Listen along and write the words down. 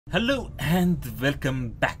Hello and welcome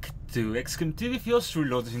back to XCOM 2 with yours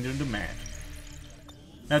reloaded in the man.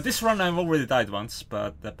 Now this run I've already died once,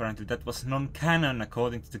 but apparently that was non-canon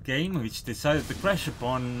according to the game, which decided to crash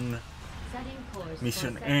upon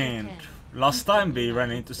mission end. Last time we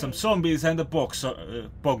ran into some zombies and a bog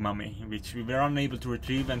mummy, which we were unable to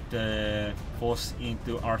retrieve and force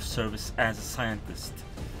into our service as a scientist.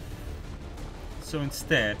 So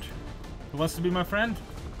instead, who wants to be my friend?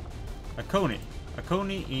 Akoni.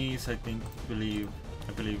 Akoni is, I believe,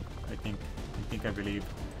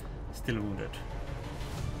 still wounded.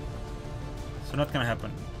 So not gonna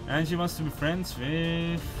happen. And she wants to be friends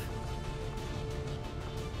with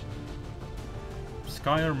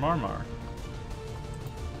Sky or Marmar.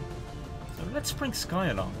 So let's bring Sky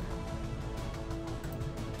along.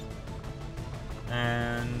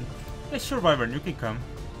 And yeah, sure, Wyvern, you can come.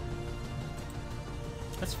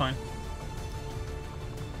 That's fine.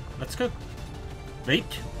 Let's go. Wait.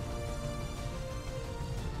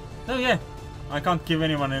 Oh yeah, I can't give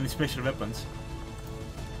anyone any special weapons.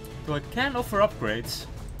 Though I can offer upgrades.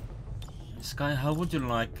 Sky, how would you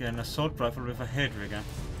like an assault rifle with a head rigger?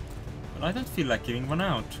 Well, I don't feel like giving one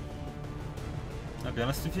out. I'll be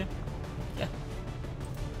honest with you. Yeah.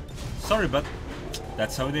 Sorry, but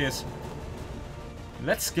that's how it is.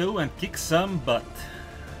 Let's go and kick some butt.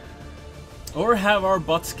 Or have our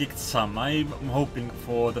butts kicked some. I'm hoping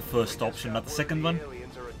for the first option, not the second one. The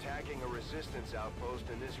aliens are attacking a resistance outpost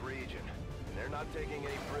in this region, and they're not taking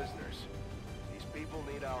any prisoners. These people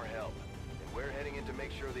need our help, and we're heading in to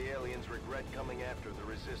make sure the aliens regret coming after the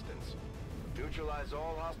resistance. Neutralize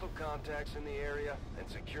all hostile contacts in the area and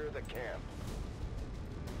secure the camp.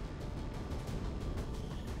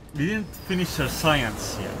 We didn't finish our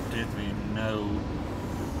science yet, did we? No.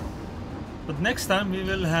 But next time we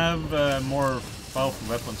will have more powerful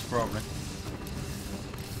weapons, probably.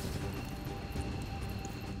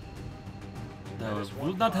 No, we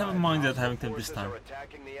will not have a mind at having them this time.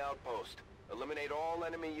 Attacking the outpost. Eliminate all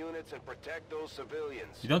enemy units and protect those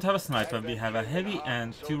civilians. We don't have a sniper, we have a heavy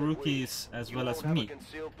and two rookies as well as me.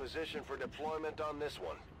 Concealed position for deployment on this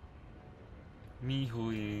one. Me, who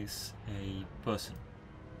is a person.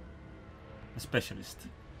 A specialist.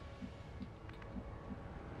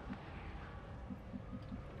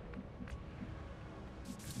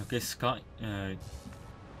 Okay, Sky.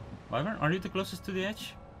 Wyvern, are you the closest to the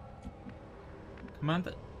edge?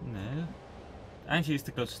 Commander? No. Angie is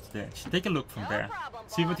the closest to the edge. Take a look from there.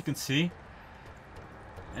 See what you can see.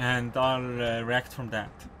 And I'll react from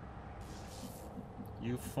that.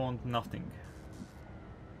 You found nothing.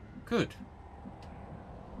 Good.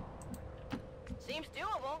 Seems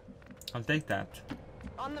doable. I'll take that.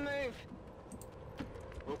 On the move.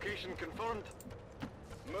 Location confirmed.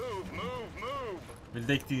 Move, move, move! We'll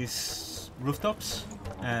take these rooftops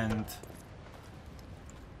and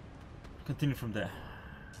continue from there.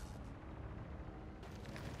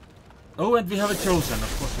 Oh, and we have a chosen,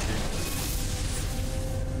 of course we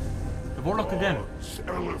do. The Warlock again.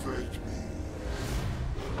 Elevate me.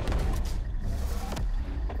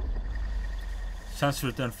 Chance to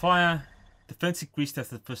return fire. Defense increased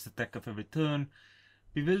after the first attack of every turn.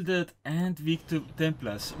 Bewildered and weak to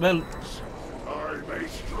Templars. Well, I may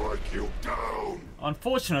strike you down.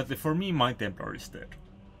 Unfortunately for me, my Templar is dead.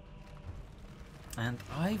 And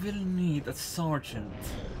I will need a sergeant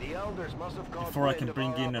The elders must have caught before I can wind of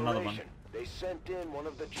bring our in another one. operation. They sent in one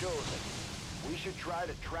of the chosen. We should try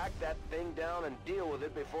to track that thing down and deal with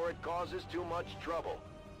it before it causes too much trouble.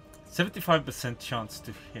 75% chance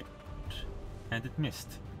to hit. And it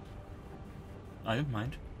missed. I don't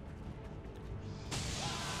mind.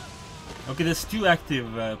 Okay, there's two active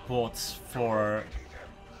ports for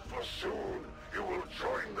soon you will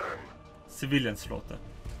join them. civilian slaughter.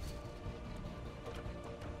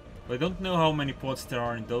 I don't know how many ports there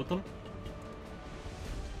are in total.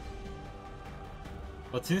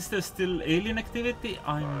 But since there's still alien activity,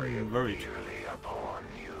 I'm worried.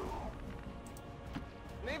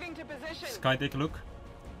 Moving to position. Sky, take a look.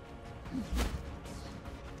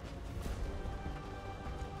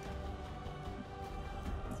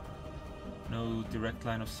 No direct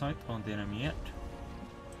line of sight on the enemy yet.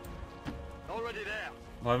 Already there.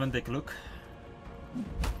 Wyvern, take a look.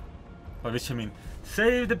 By which I mean,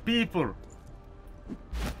 save the people!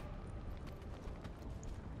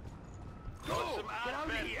 Got some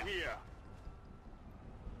advent here.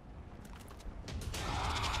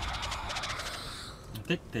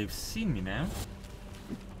 Okay, they've seen me now.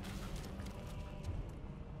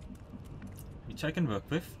 Which I can work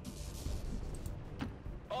with.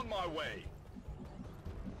 On my way.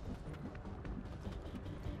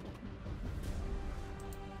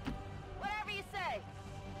 Whatever you say.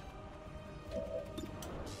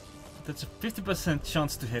 That's a 50%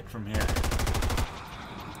 chance to hit from here.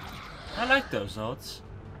 I like those odds.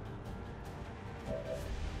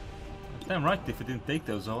 Damn right if I didn't take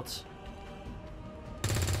those odds.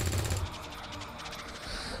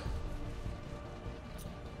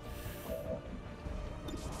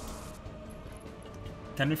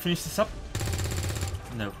 Can we finish this up?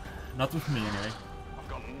 No, not with me anyway. I've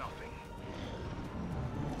got nothing.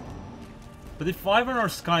 But if Wyvern or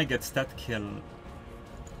Sky gets that kill,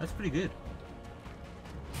 that's pretty good.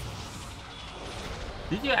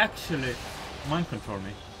 Did you actually mind control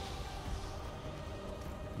me?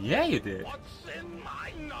 Yeah, you did. What's in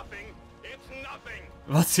my nothing? It's nothing.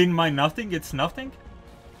 What's in my nothing? It's nothing?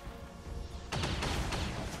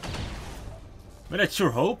 But I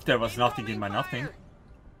sure hope there was nothing in my nothing.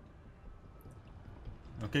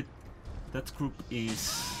 Okay, that group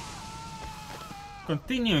is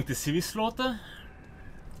continuing the civil slaughter.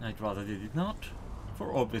 I'd rather they did not,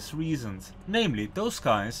 for obvious reasons. Namely, those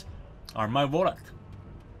guys are my wallet.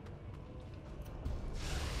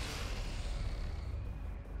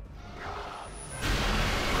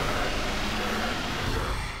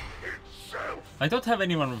 I don't have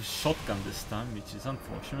anyone with a shotgun this time, which is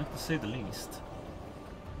unfortunate to say the least.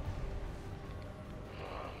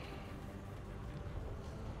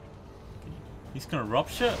 He's gonna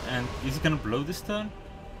rupture, and is he gonna blow this turn?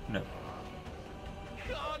 No.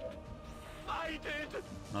 God, fight it.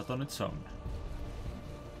 Not on its own.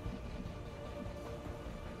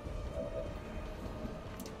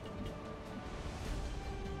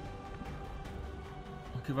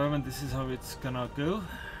 Okay, well, when this is how it's gonna go.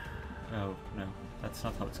 Oh, no, that's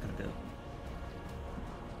not how it's gonna go.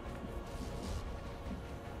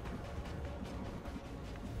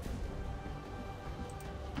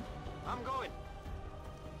 I'm going.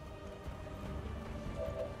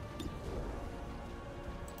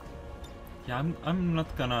 Yeah, I'm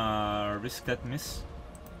not gonna risk that miss.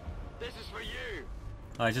 This is for you.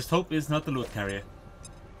 I just hope it's not the loot carrier.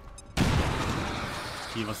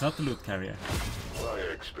 He was not the loot carrier. My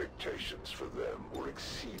expectations for them were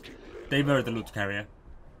exceedingly They were the loot carrier.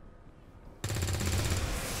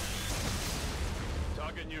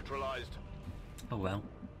 Target neutralized. Oh well.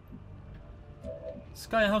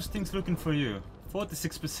 Sky, how's things looking for you?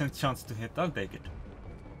 46% chance to hit, I'll take it.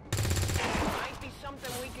 Might be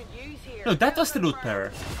something we could use here. No, that was the loot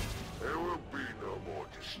bearer. There will be no more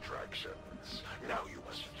distractions. Now you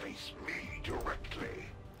must face me directly.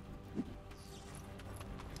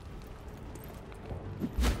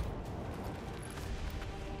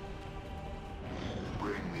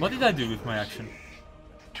 What did I do with my action?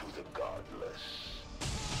 To the godless.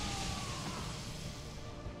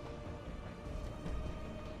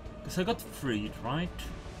 Because I got freed, right?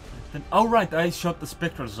 Then, oh right, I shot the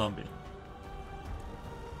spectral zombie.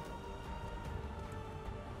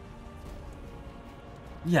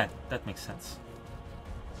 Yeah, that makes sense.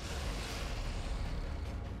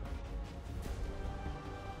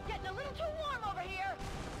 Getting a little too warm over here.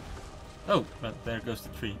 Oh, but there goes the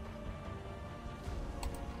tree.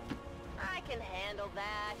 I can handle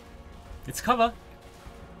that. It's cover.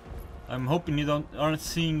 I'm hoping you aren't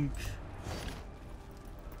seeing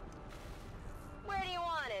Where do you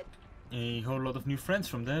want it? a whole lot of new friends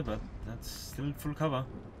from there, but that's still full cover.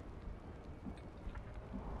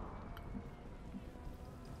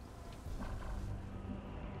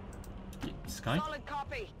 Okay, Sky. Solid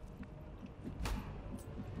copy.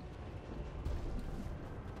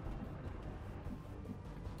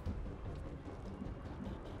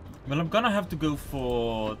 Well, I'm gonna have to go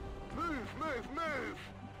for Move, move, move.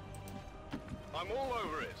 I'm all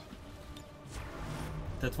over it.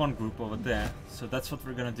 that one group over there, so that's what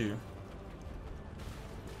we're gonna do.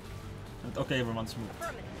 And, okay, everyone's moved.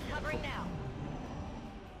 Affirmative. Covering now.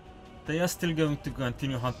 They are still going to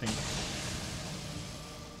continue hunting.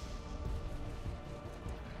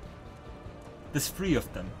 There's 3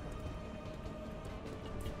 of them.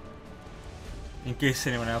 In case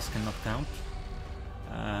anyone else cannot count.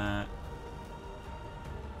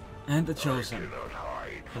 And the Chosen. Cannot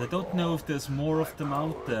hide But I don't know if there's more of them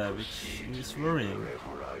out there, which is worrying.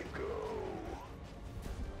 wherever I go.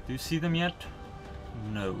 Do you see them yet?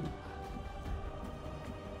 No.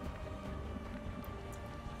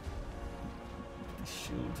 I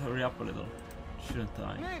should hurry up a little, shouldn't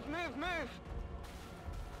I? Move, move, move.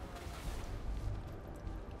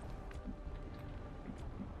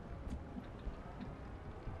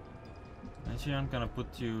 Actually, I'm gonna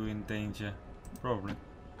put you in danger. Probably.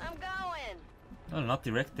 I'm going. Well, not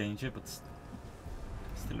direct danger, but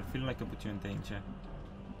still I feel like I put you in danger.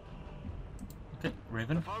 Okay,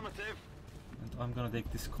 Raven. Affirmative. And I'm gonna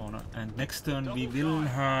take this corner. And next turn we will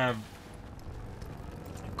have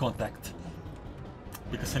contact.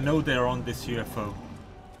 Because I know they're on this UFO.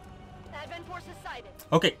 Advent forces sighted.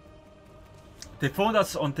 Okay. They found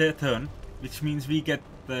us on their turn, which means we get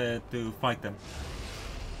to fight them.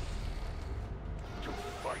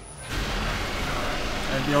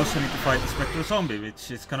 And we also need to fight the Spectral Zombie, which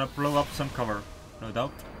is gonna blow up some cover, no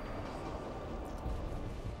doubt.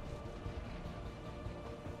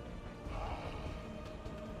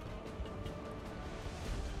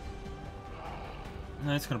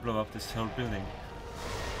 No, it's gonna blow up this whole building.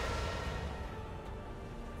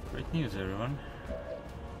 Great news, everyone.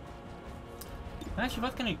 Actually,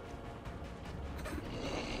 what can I...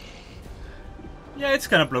 Yeah, it's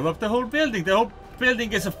gonna blow up the whole building. The whole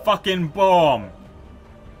building is a fucking bomb.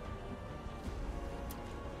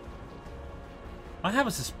 I have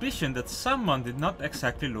a suspicion that someone did not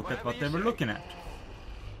exactly look at what they were looking at.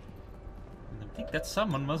 And I think that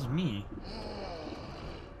someone was me.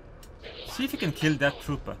 See if you can kill that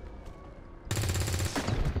trooper.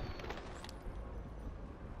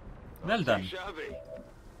 Well done.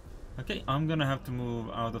 Okay, I'm gonna have to move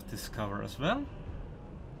out of this cover as well.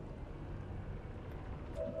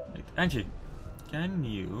 Wait, Angie, can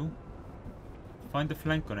you find a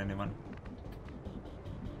flank on anyone?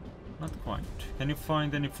 Not quite. Can you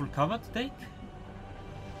find any full cover to take?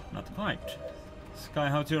 Not quite. Sky,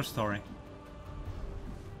 how's your story?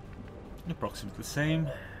 Approximately the same.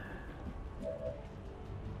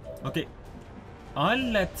 Okay.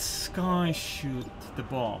 I'll let Sky shoot the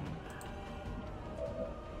bomb.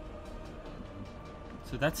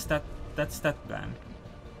 So that's that plan.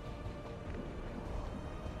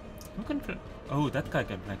 Who can oh, that guy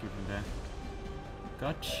can flank you from there.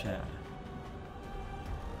 Gotcha.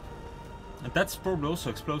 And that's probably also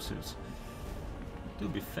explosives. To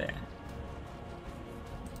be fair.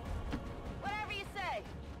 Whatever you say.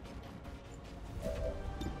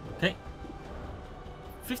 Okay.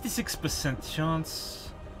 56% chance.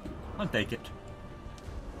 I'll take it.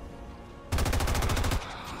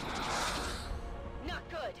 Not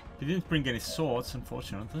good. They didn't bring any swords,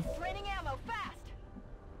 unfortunately. Draining ammo fast.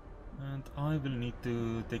 And I will need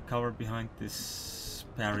to take cover behind this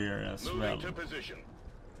barrier as well. Moving to position.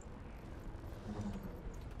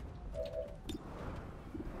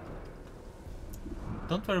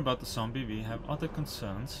 Don't worry about the zombie, we have other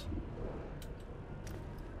concerns.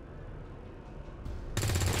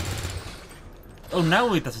 Oh,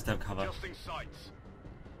 now it doesn't have cover. Adjusting sights.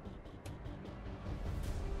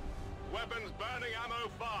 Weapons burning ammo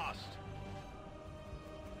fast.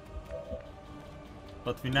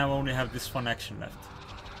 But we now only have this one action left.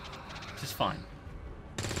 Which is fine.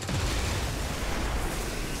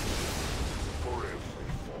 For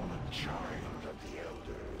every fallen child of the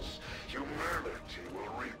Elders, humanity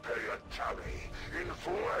will repay a tally in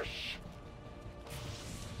flesh.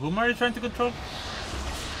 Whom are you trying to control?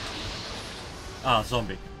 Ah,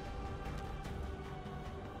 zombie.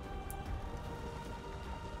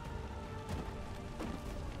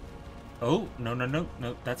 Oh, no, no, no,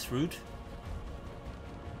 no, that's rude.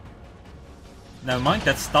 Never mind,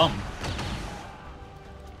 that's dumb.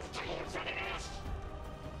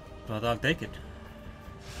 But I'll take it.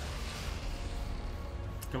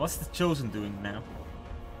 Okay, what's the Chosen doing now?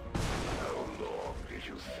 How long did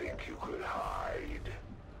you think you could hide?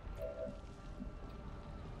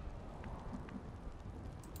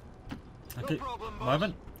 Okay,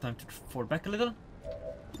 Marvin, time to fall back a little.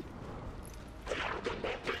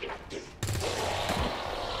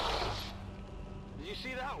 Did you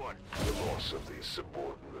see that one? The loss of these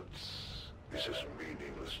subordinates is as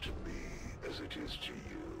meaningless to me as it is to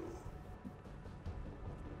you.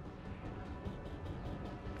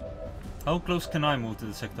 How close can I move to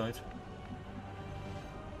the sectoid?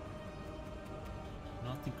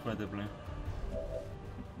 Not incredibly.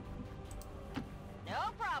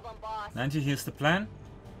 No problem, boss. Angie, here's the plan.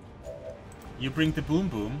 You bring the boom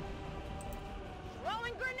boom.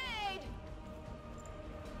 Throwing grenade.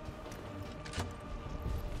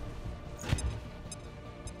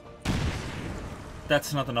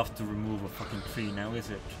 That's not enough to remove a fucking tree now, is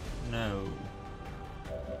it? No.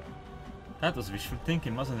 That was wishful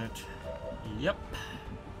thinking, wasn't it? Yep.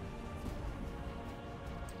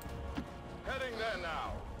 Heading there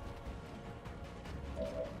now.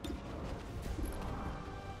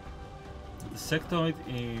 The sectoid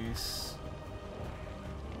is...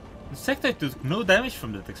 The sectoid took no damage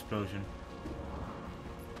from that explosion.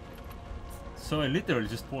 So I literally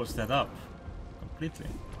just forced that up. Completely.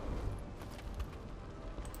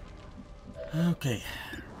 Okay.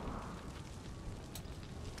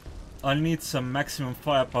 I'll need some maximum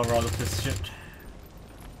firepower out of this shit.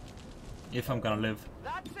 If I'm gonna live.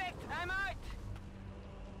 That's it. I'm out.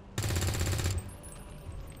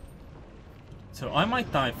 So I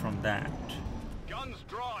might die from that, Guns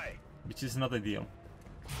dry. which is not ideal.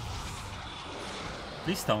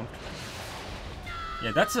 Please don't.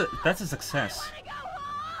 Yeah, that's a success.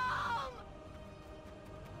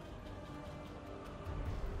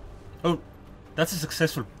 Oh, that's a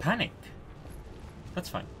successful panic. That's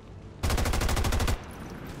fine.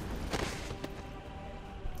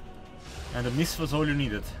 And the miss was all you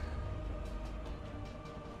needed.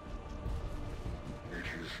 It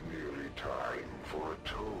is nearly time for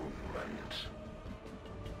atonement.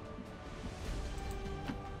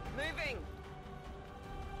 Moving.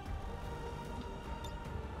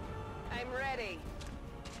 I'm ready.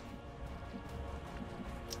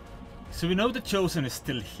 So we know the Chosen is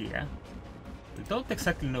still here. We don't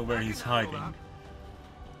exactly know where he's hiding.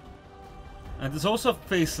 And there's also a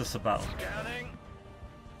Faceless about, Scanning.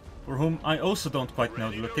 for whom I also don't quite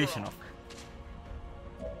know the location of.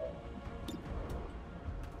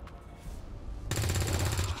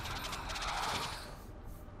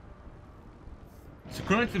 So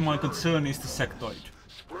currently my concern is the Sectoid,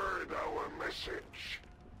 Spread our message.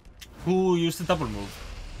 who used the double move.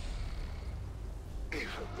 Even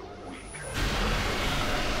the weaker.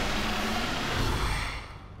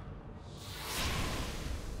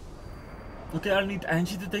 Okay, I'll need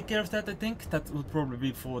Angie to take care of that, I think. That would probably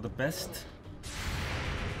be for the best.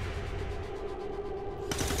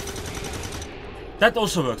 That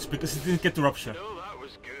also works, because it didn't get the rupture. Oh, that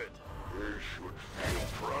was good. They should feel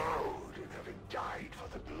proud in having died for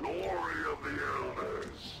the glory of the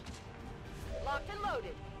Elders. Locked and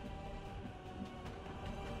loaded.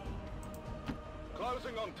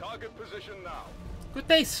 Closing on target position now. Good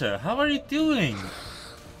day, sir. How are you doing?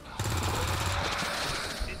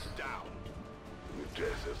 It's down. The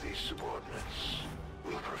death of these subordinates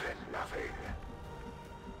will prevent nothing.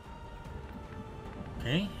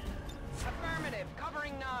 Okay. Affirmative.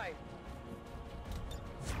 Covering now.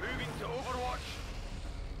 Moving to Overwatch.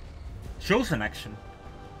 Chosen action.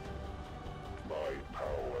 My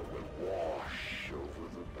power will wash over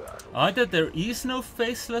the battle. Either there is no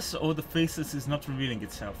Faceless, or the Faceless is not revealing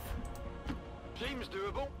itself. Seems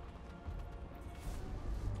doable.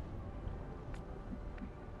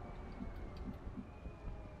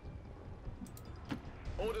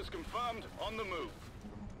 Orders confirmed. On the move.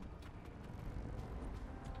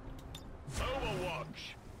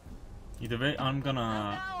 Overwatch. Either way, I'm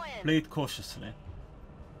gonna play it cautiously.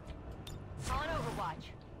 On Overwatch.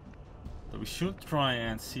 So we should try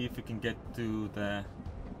and see if we can get to the...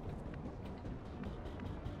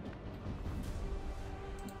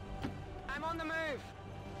 I'm on the move.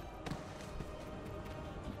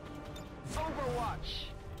 Overwatch.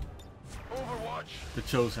 Overwatch. the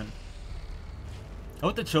Chosen.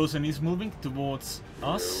 Oh, the Chosen is moving towards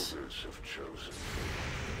us. The Elders have chosen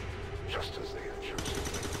me, just as they have chosen me.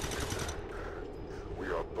 We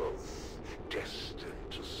are both destined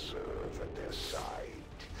to serve at their side,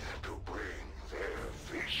 to bring their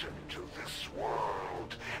vision to this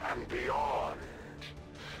world and beyond.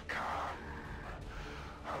 Come,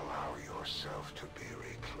 allow yourself to be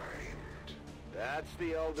reclaimed. That's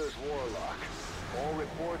the Elder's Warlock. All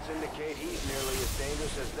reports indicate he's nearly as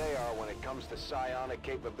dangerous as they are when it comes to psionic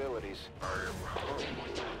capabilities. I am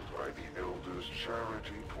humbled by the Elders'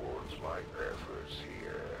 charity towards my efforts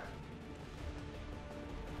here.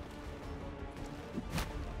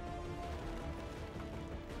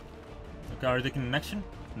 Okay, are they taking an action?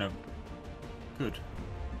 No. Good.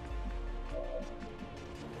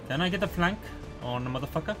 Can I get a flank on the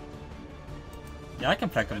motherfucker? Yeah, I can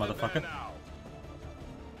flank a Headed there motherfucker. now.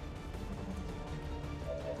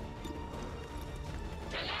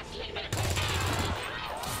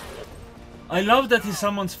 I love that he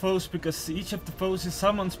summons foes because each of the foes he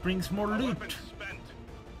summons brings more loot. Weapons spent.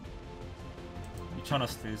 Which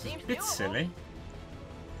honestly is a Seems bit doable. silly.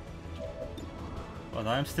 But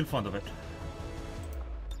I am still fond of it.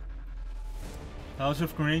 House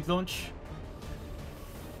of grenade launch?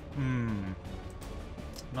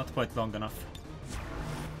 Not quite long enough.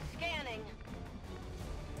 Scanning.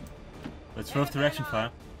 Let's throw off direction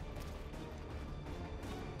fire.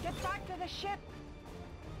 Get back to the ship.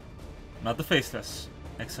 Not the Faceless.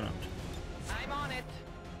 Excellent. I'm on it.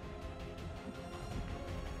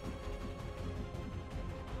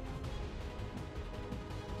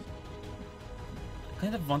 I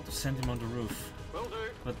kind of want to send him on the roof, Will do.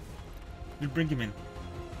 but we'll bring him in.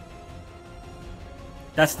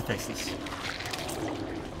 That's the Faceless.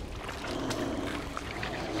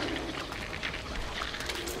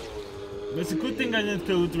 It's a good thing I didn't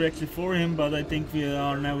go directly for him, but I think we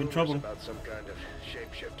are now in trouble. About some kind of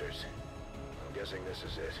shapeshifters. I'm guessing this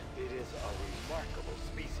is it. It is a remarkable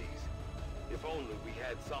species. If only we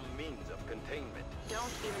had some means of containment.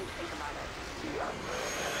 Don't even think about it. The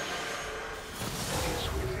unknown is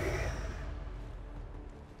within.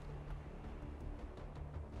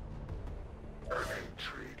 An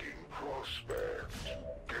intriguing prospect.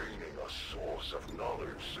 Gaining a source of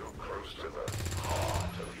knowledge so close to the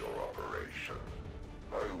heart of your operation.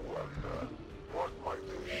 I wonder, what might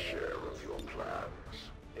they share of your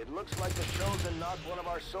plans? It looks like the Chosen knocked one of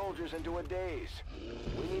our soldiers into a daze.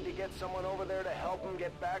 We need to get someone over there to help them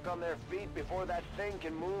get back on their feet before that thing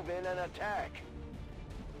can move in and attack.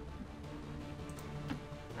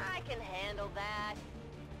 I can handle that.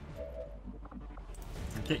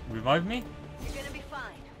 Okay, revive me. You're gonna be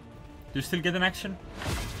fine. Do you still get an action?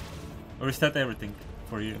 Or is that everything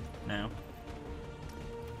for you now?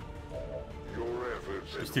 Your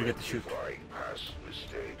efforts You at still get to shoot. rectifying past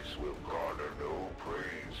mistakes will garner no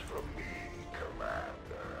praise from me,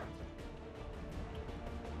 Commander.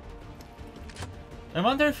 I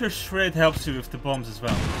wonder if your shred helps you with the bombs as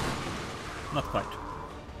well. Not quite.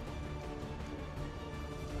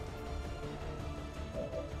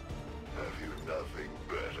 Have you nothing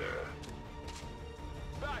better?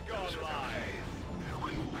 Back online!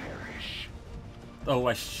 Will perish. Oh,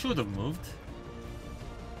 I should have moved.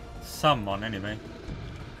 Someone, anyway.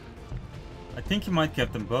 I think he might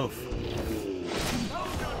get them both.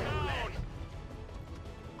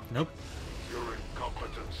 Nope. Your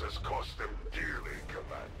incompetence has cost them dearly,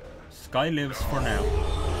 Commander. Sky lives for now.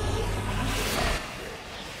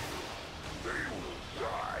 They will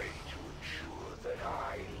die to ensure that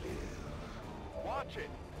I live. Watch it!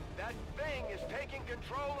 That thing is taking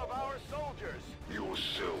control of our soldiers! Your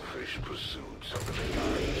selfish pursuits of the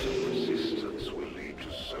lives of resistance will lead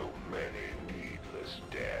to so many needless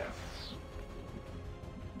deaths.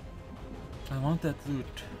 I want that loot.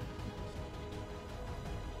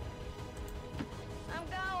 I'm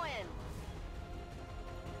going.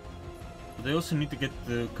 But I also need to get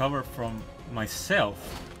the cover from myself.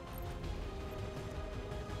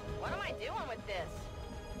 What am I doing with this?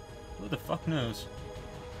 Who the fuck knows?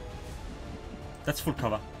 That's full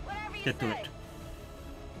cover. Whatever you Get to say. it.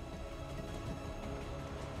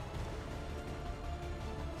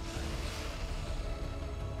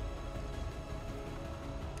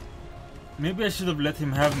 Maybe I should have let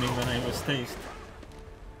him have me when I was tased.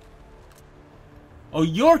 Oh,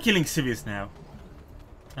 you're killing civvies now.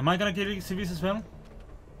 Am I gonna kill civvies as well?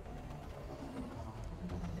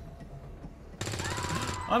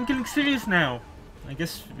 I'm killing civvies now. I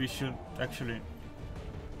guess we should actually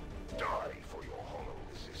Die for your hollow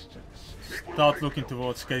resistance. It will start make looking no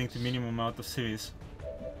towards getting the difference. minimum amount of civvies.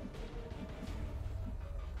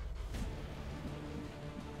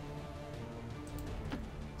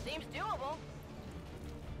 Seems doable.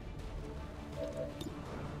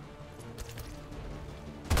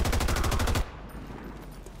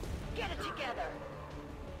 Get it together.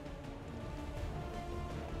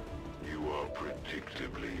 You are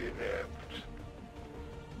predictably inept.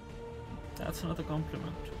 That's not a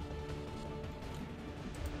compliment.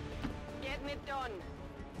 Getting it done.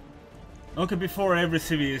 Okay, before every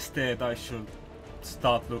civvy is dead, I should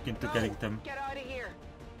start looking to getting them. Get out of here.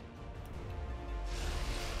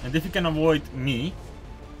 And if you can avoid me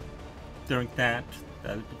during that,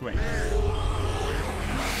 that would be great.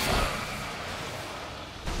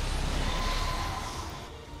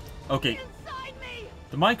 Okay, Inside me.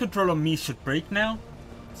 the mind control on me should break now,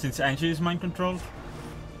 since Angie is mind controlled.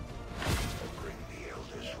 Bring the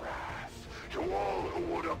Elder's wrath to all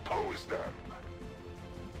who would oppose them.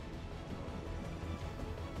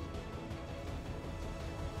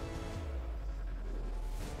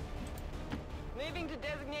 Moving to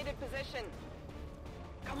designated position.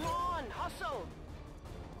 Come on, hustle.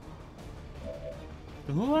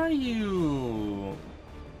 Who are you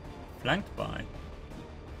flanked by?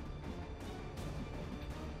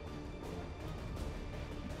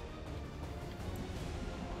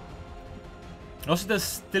 Also, there's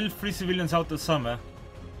still 3 civilians out there somewhere.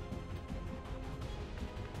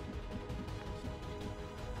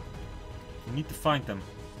 We need to find them.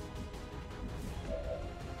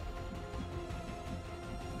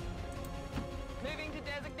 Moving to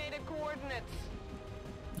designated coordinates.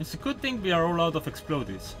 It's a good thing we are all out of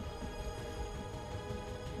explosives.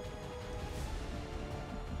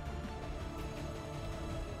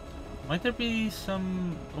 Might there be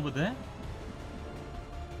some over there?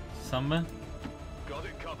 Somewhere? Got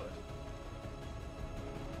it covered.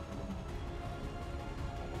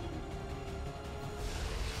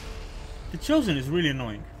 The Chosen is really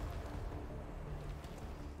annoying.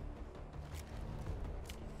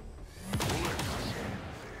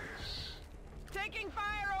 Taking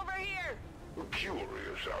fire over here. A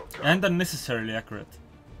curious outcome. And unnecessarily accurate.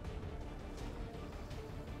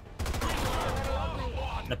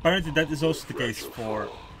 Apparently that is also the case for...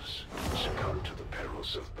 Succumb to the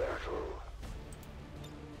perils of battle.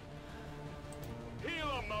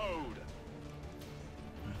 Healer mode!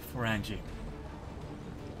 For Angie.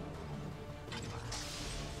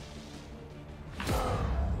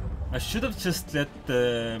 I should have just let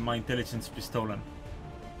my intelligence be stolen.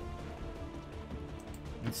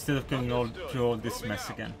 Instead of going through all this mess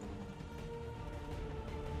again.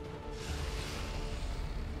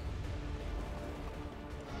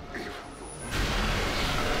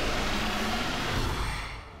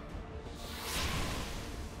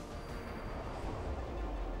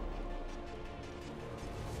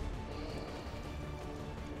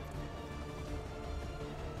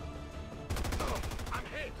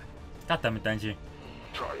 God damn it, Angie.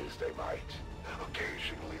 Try as they might,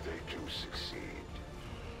 occasionally they do succeed.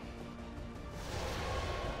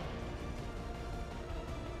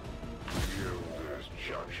 Yildir's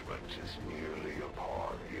judgment is nearly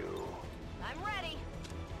upon you. I'm ready.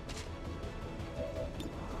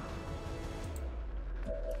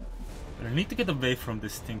 But I need to get away from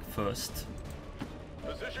this thing first.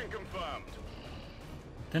 Position confirmed.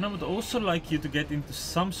 Then I would also like you to get into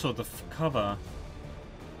some sort of cover.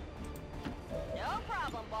 No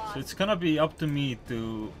problem, boss. So it's gonna be up to me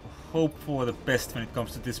to hope for the best when it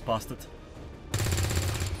comes to this bastard.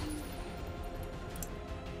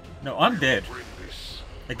 No, I'm dead. Bring this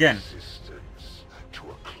Again. resistance to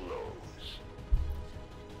a close.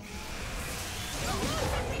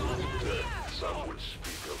 Some would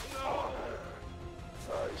speak of honor.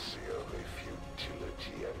 I see only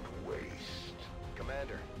futility and waste.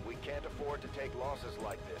 Commander, we can't afford to take losses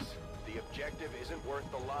like this. The objective isn't worth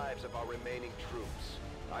the lives of our remaining troops.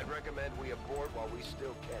 I'd recommend we abort while we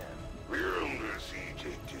still can. The Elder's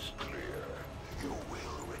edict is clear. You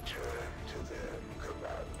will return to them,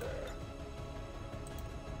 Commander.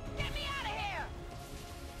 Get me out of here!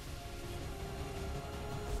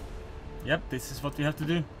 Yep, this is what we have to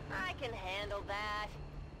do. I can handle that.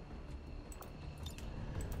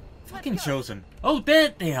 Fucking Chosen. Oh,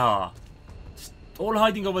 there they are! Just all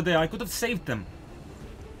hiding over there. I could have saved them.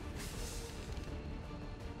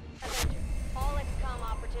 Avenger, all XCOM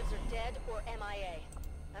operatives are dead or MIA.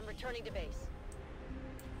 I'm returning to base.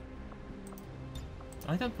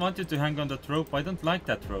 I don't want you to hang on that rope. I don't like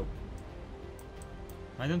that rope.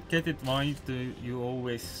 I don't get it. Why do you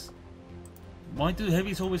always... Why do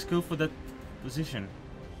heavies always go for that position?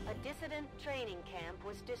 A dissident training camp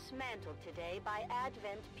was dismantled today by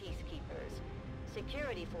Advent peacekeepers.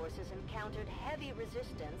 Security forces encountered heavy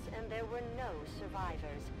resistance and there were no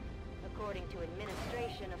survivors. According to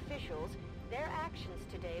administration officials, their actions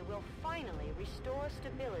today will finally restore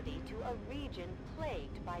stability to a region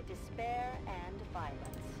plagued by despair and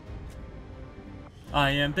violence.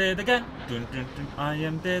 I am dead again. Dun, dun, dun. I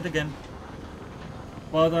am dead again.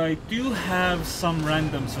 But I do have some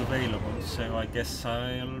randoms available, so I guess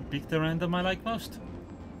I'll pick the random I like most.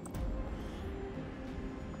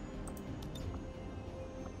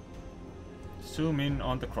 Zoom in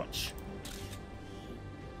on the crotch.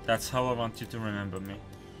 That's how I want you to remember me.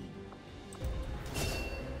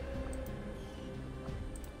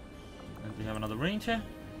 And we have another ranger.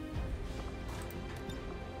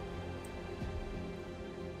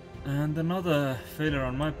 And another failure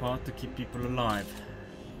on my part to keep people alive.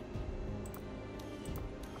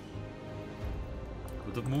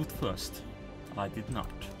 Could have moved first. I did not.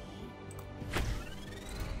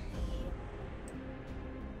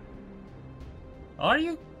 Are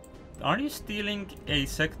you stealing a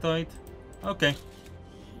sectoid? Okay.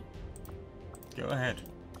 Go ahead.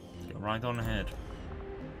 Go right on ahead.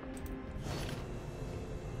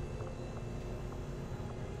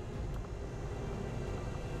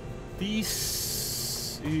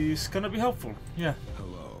 This is gonna be helpful, yeah.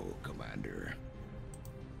 Hello, Commander.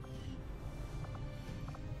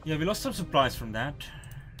 Yeah, we lost some supplies from that.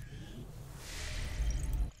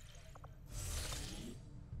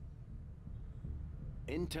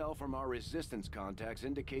 Intel from our resistance contacts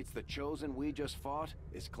indicates the Chosen we just fought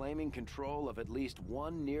is claiming control of at least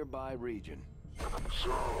one nearby region.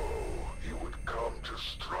 So, you would come to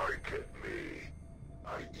strike at me.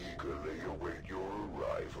 I eagerly await your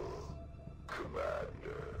arrival,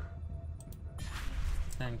 Commander.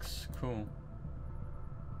 Thanks, cool.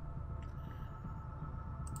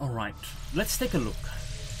 Alright, let's take a look.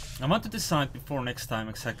 I want to decide before next time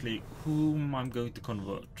exactly whom I'm going to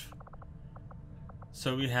convert.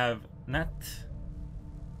 So we have Nat,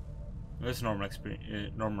 who has normal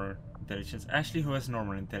intelligence, Ashley, who has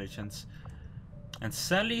normal intelligence, and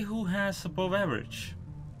Sally, who has above average.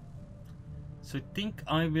 So I think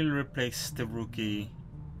I will replace the rookie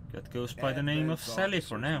that goes by the name of Sally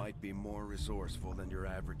for now. Might be more resourceful than your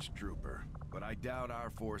average trooper, but I doubt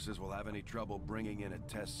our forces will have any trouble bringing in a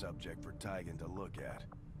test subject for Tygan to look at,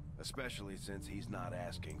 especially since he's not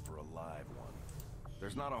asking for a live one.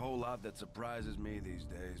 There's not a whole lot that surprises me these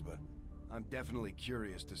days, but I'm definitely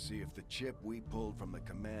curious to see if the chip we pulled from the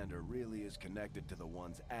commander really is connected to the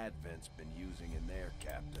ones Advent's been using in their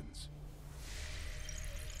captains.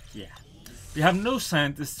 Yeah. We have no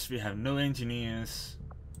scientists, we have no engineers.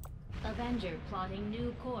 Avenger plotting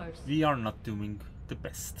new course. We are not doing the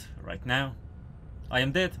best right now. I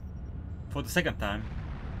am dead for the second time,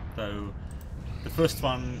 though the first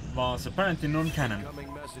one was apparently non-canon.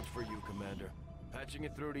 Incoming message for you, Commander. Patching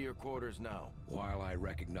it through to your quarters now. While I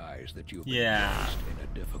recognize that you've Yeah. been placed in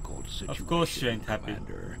a difficult situation, Of course you ain't happy.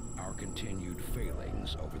 Commander, our continued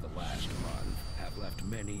failings over the last month have left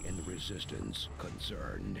many in the Resistance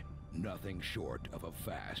concerned. Nothing short of a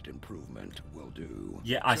fast improvement will do.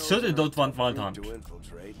 Yeah, I certainly don't want Wild Hunt. To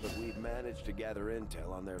infiltrate, but we've managed to gather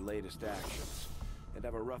intel on their latest actions and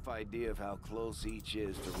have a rough idea of how close each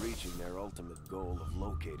is to reaching their ultimate goal of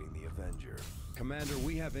locating the Avenger. Commander,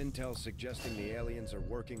 we have intel suggesting the aliens are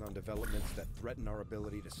working on developments that threaten our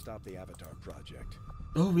ability to stop the Avatar project.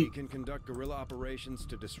 Oh, We can conduct guerrilla operations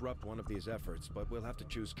to disrupt one of these efforts, but we'll have to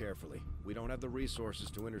choose carefully. We don't have the resources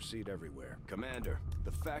to intercede everywhere. Commander,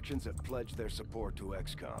 the factions have pledged their support to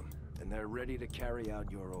XCOM, and they're ready to carry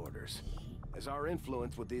out your orders. As our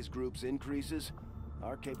influence with these groups increases,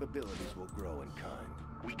 our capabilities will grow in kind.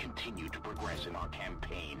 We continue to progress in our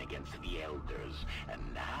campaign against the Elders, and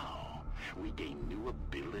now we gain new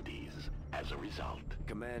abilities as a result.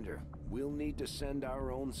 Commander, we'll need to send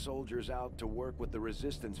our own soldiers out to work with the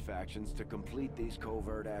Resistance factions to complete these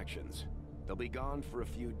covert actions. They'll be gone for a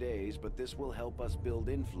few days, but this will help us build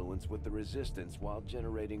influence with the Resistance while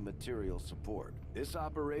generating material support. This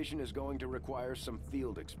operation is going to require some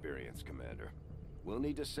field experience, Commander. We'll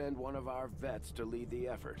need to send one of our vets to lead the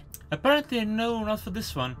effort. apparently no, not for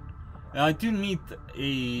this one. I do need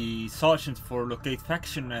a sergeant for locate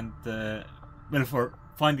faction and well, for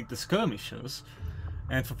finding the skirmishers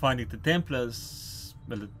and for finding the Templars.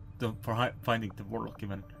 Well, finding the Warlock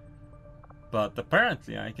even. But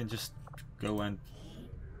apparently I can just go and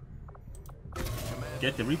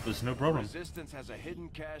get the Reapers, no problem. Resistance has a hidden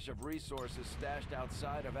cache of resources stashed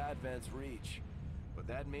outside of Advent's reach. But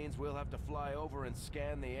that means we'll have to fly over and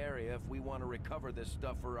scan the area if we want to recover this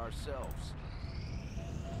stuff for ourselves.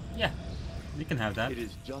 Yeah, we can have that. It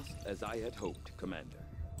is just as I had hoped, Commander.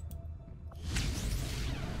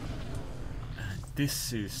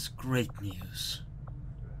 This is great news.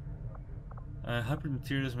 Hybrid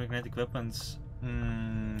materials, magnetic weapons.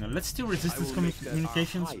 Let's do resistance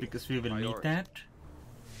communications because we will need that.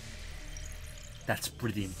 That's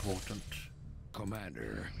pretty important.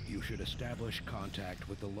 Commander, you should establish contact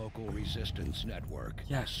with the local Resistance network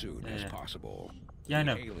as soon as possible. Yeah, I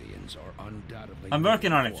know. The aliens are undoubtedly I'm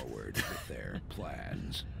working on it. forward with their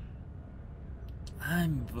plans.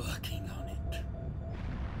 I'm working on it.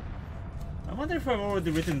 I wonder if I've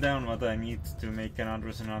already written down what I need to make an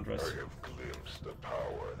Andres and Andres. I have glimpsed the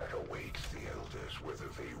power that awaits the Elders, whether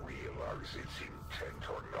they realize its intent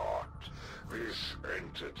or not. This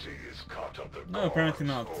entity is caught up the No, apparently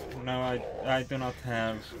not. No, I do not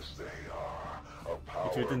have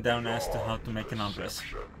it written down as to how to make an Andres.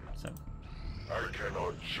 So I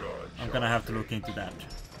cannot judge. I'm gonna have to look into that.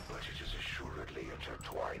 But it is assuredly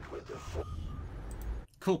intertwined with the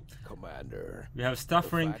Cool. Commander, We have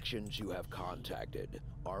stuff the ring. factions you have contacted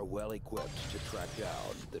are well equipped to track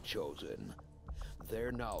down the Chosen.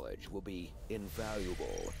 Their knowledge will be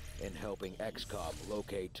invaluable in helping XCOM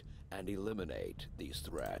locate and eliminate these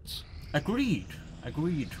threats. Agreed.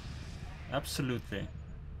 Agreed. Absolutely.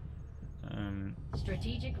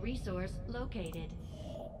 Strategic resource located.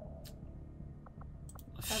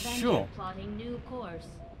 Avenger Sure. plotting new course.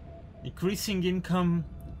 Increasing income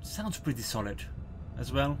sounds pretty solid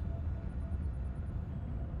as well.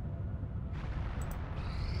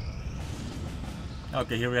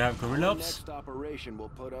 Okay, here we have guerrilla Our ops. next operation will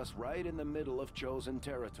put us right in the middle of Chosen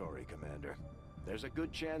territory, Commander. There's a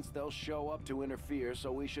good chance they'll show up to interfere,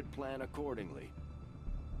 so we should plan accordingly.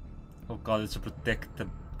 Oh god, it's a protect the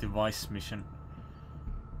device mission.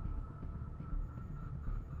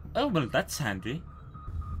 Oh well, that's handy.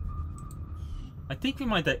 I think we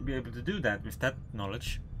might be able to do that with that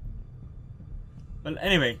knowledge. Well,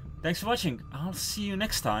 anyway, thanks for watching. I'll see you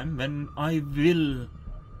next time when I will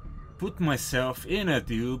put myself in a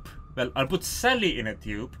tube. Well, I'll put Sally in a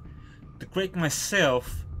tube to create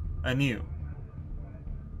myself anew.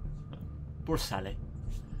 Poor Sally.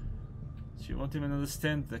 She won't even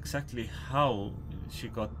understand exactly how she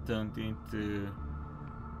got turned into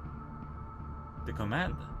the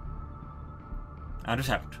command.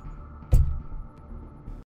 Unreserved.